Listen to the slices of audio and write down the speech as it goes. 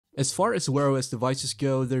As far as Wear OS devices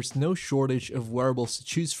go, there's no shortage of wearables to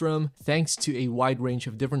choose from, thanks to a wide range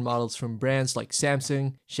of different models from brands like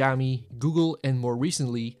Samsung, Xiaomi, Google, and more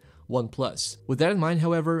recently, OnePlus. With that in mind,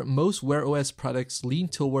 however, most Wear OS products lean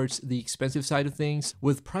towards the expensive side of things,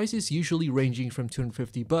 with prices usually ranging from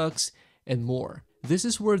 $250 and more. This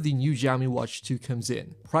is where the new Xiaomi Watch 2 comes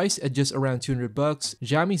in. Priced at just around $200,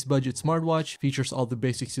 Xiaomi's budget smartwatch features all the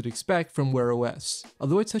basics you'd expect from Wear OS.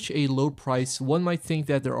 Although at such a low price, one might think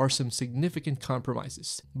that there are some significant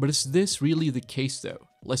compromises. But is this really the case though?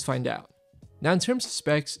 Let's find out. Now in terms of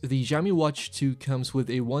specs, the Xiaomi Watch 2 comes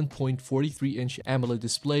with a 1.43-inch AMOLED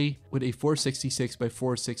display with a 466 by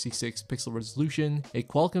 466 pixel resolution, a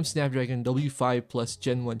Qualcomm Snapdragon W5 Plus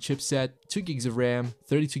Gen 1 chipset, 2GB of RAM,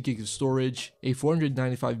 32GB of storage, a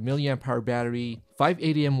 495 mAh battery,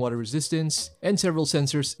 580 water resistance, and several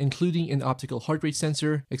sensors including an optical heart rate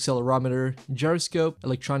sensor, accelerometer, gyroscope,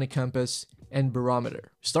 electronic compass, and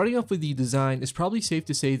barometer. Starting off with the design, it's probably safe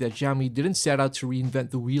to say that Xiaomi didn't set out to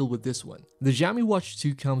reinvent the wheel with this one. The Xiaomi Watch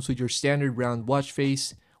 2 comes with your standard round watch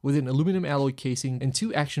face, with an aluminum alloy casing and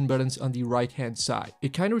two action buttons on the right hand side.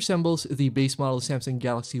 It kind of resembles the base model Samsung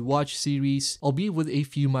Galaxy Watch series, albeit with a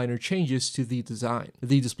few minor changes to the design.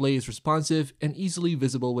 The display is responsive and easily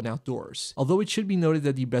visible when outdoors. Although it should be noted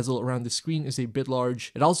that the bezel around the screen is a bit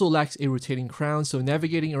large, it also lacks a rotating crown, so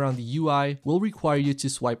navigating around the UI will require you to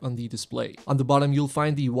swipe on the display. On the bottom, you'll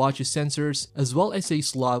find the watch's sensors, as well as a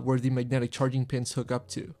slot where the magnetic charging pins hook up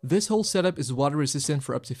to. This whole setup is water resistant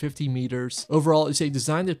for up to 50 meters. Overall, it's a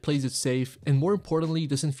design that plays it safe and more importantly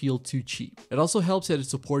doesn't feel too cheap. It also helps that it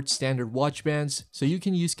supports standard watch bands, so you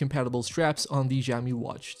can use compatible straps on the Xiaomi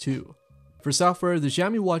Watch 2. For software, the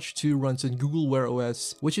Xiaomi Watch 2 runs on Google Wear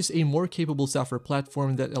OS, which is a more capable software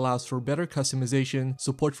platform that allows for better customization,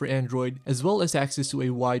 support for Android, as well as access to a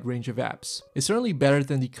wide range of apps. It's certainly better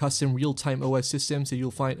than the custom real-time OS systems that you'll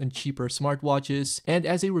find on cheaper smartwatches, and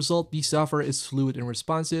as a result, the software is fluid and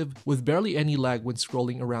responsive, with barely any lag when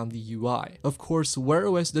scrolling around the UI. Of course, Wear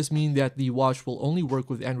OS does mean that the watch will only work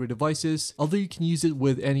with Android devices, although you can use it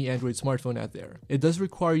with any Android smartphone out there. It does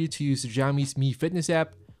require you to use Xiaomi's Mi Fitness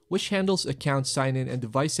app, which handles account sign-in and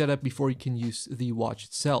device setup before you can use the watch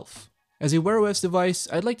itself. As a Wear OS device,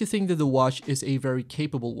 I'd like to think that the watch is a very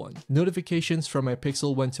capable one. Notifications from my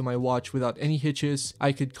Pixel went to my watch without any hitches.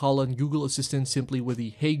 I could call on Google Assistant simply with the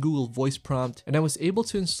Hey Google voice prompt, and I was able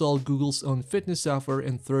to install Google's own fitness software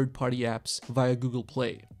and third-party apps via Google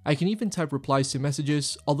Play. I can even type replies to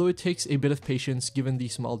messages, although it takes a bit of patience given the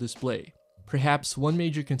small display. Perhaps one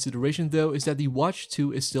major consideration though is that the Watch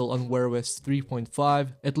 2 is still on Wear OS 3.5,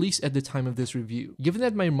 at least at the time of this review. Given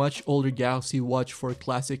that my much older Galaxy Watch 4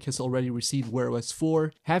 Classic has already received Wear OS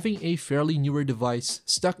 4, having a fairly newer device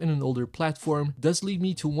stuck in an older platform does lead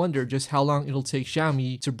me to wonder just how long it'll take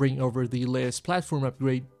Xiaomi to bring over the latest platform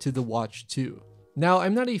upgrade to the Watch 2. Now,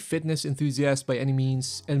 I'm not a fitness enthusiast by any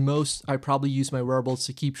means, and I probably use my wearables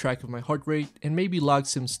to keep track of my heart rate and maybe log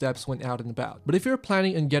some steps when out and about. But if you're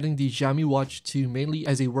planning on getting the Xiaomi Watch 2 mainly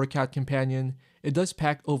as a workout companion, it does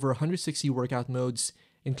pack over 160 workout modes,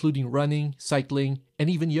 including running, cycling, and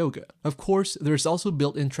even yoga. Of course, there's also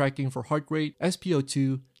built-in tracking for heart rate,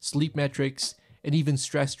 SpO2, sleep metrics, and even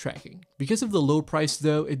stress tracking. Because of the low price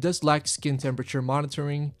though, it does lack skin temperature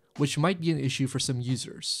monitoring, which might be an issue for some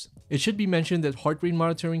users. It should be mentioned that heart rate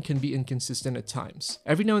monitoring can be inconsistent at times.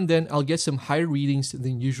 Every now and then, I'll get some higher readings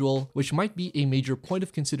than usual, which might be a major point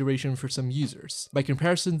of consideration for some users. By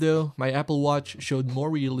comparison though, my Apple Watch showed more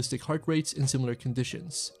realistic heart rates in similar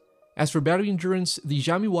conditions. As for battery endurance, the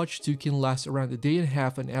Xiaomi Watch 2 can last around a day and a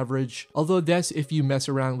half on average, although that's if you mess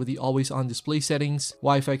around with the always-on display settings,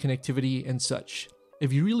 Wi-Fi connectivity, and such.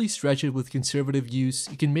 If you really stretch it with conservative use,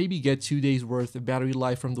 you can maybe get 2 days worth of battery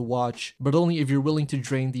life from the watch, but only if you're willing to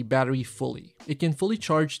drain the battery fully. It can fully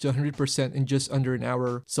charge to 100% in just under an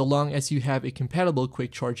hour, so long as you have a compatible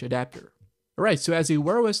quick charge adapter. Alright, so as a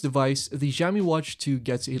Wear OS device, the Xiaomi Watch 2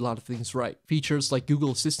 gets a lot of things right. Features like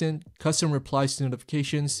Google Assistant, custom replies to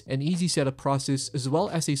notifications, an easy setup process, as well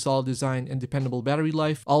as a solid design and dependable battery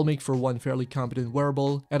life, all make for one fairly competent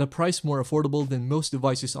wearable at a price more affordable than most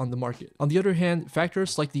devices on the market. On the other hand,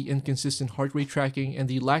 factors like the inconsistent heart rate tracking and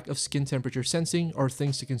the lack of skin temperature sensing are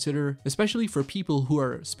things to consider, especially for people who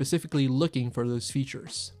are specifically looking for those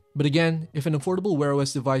features. But again, if an affordable Wear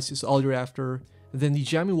OS device is all you're after, then the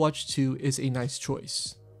Xiaomi Watch 2 is a nice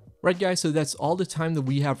choice. Right guys, so that's all the time that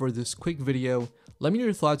we have for this quick video. Let me know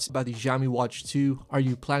your thoughts about the Xiaomi Watch 2. Are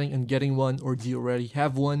you planning on getting one or do you already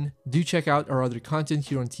have one? Do check out our other content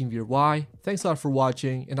here on TeamVRY. Thanks a lot for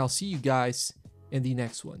watching and I'll see you guys in the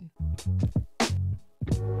next one.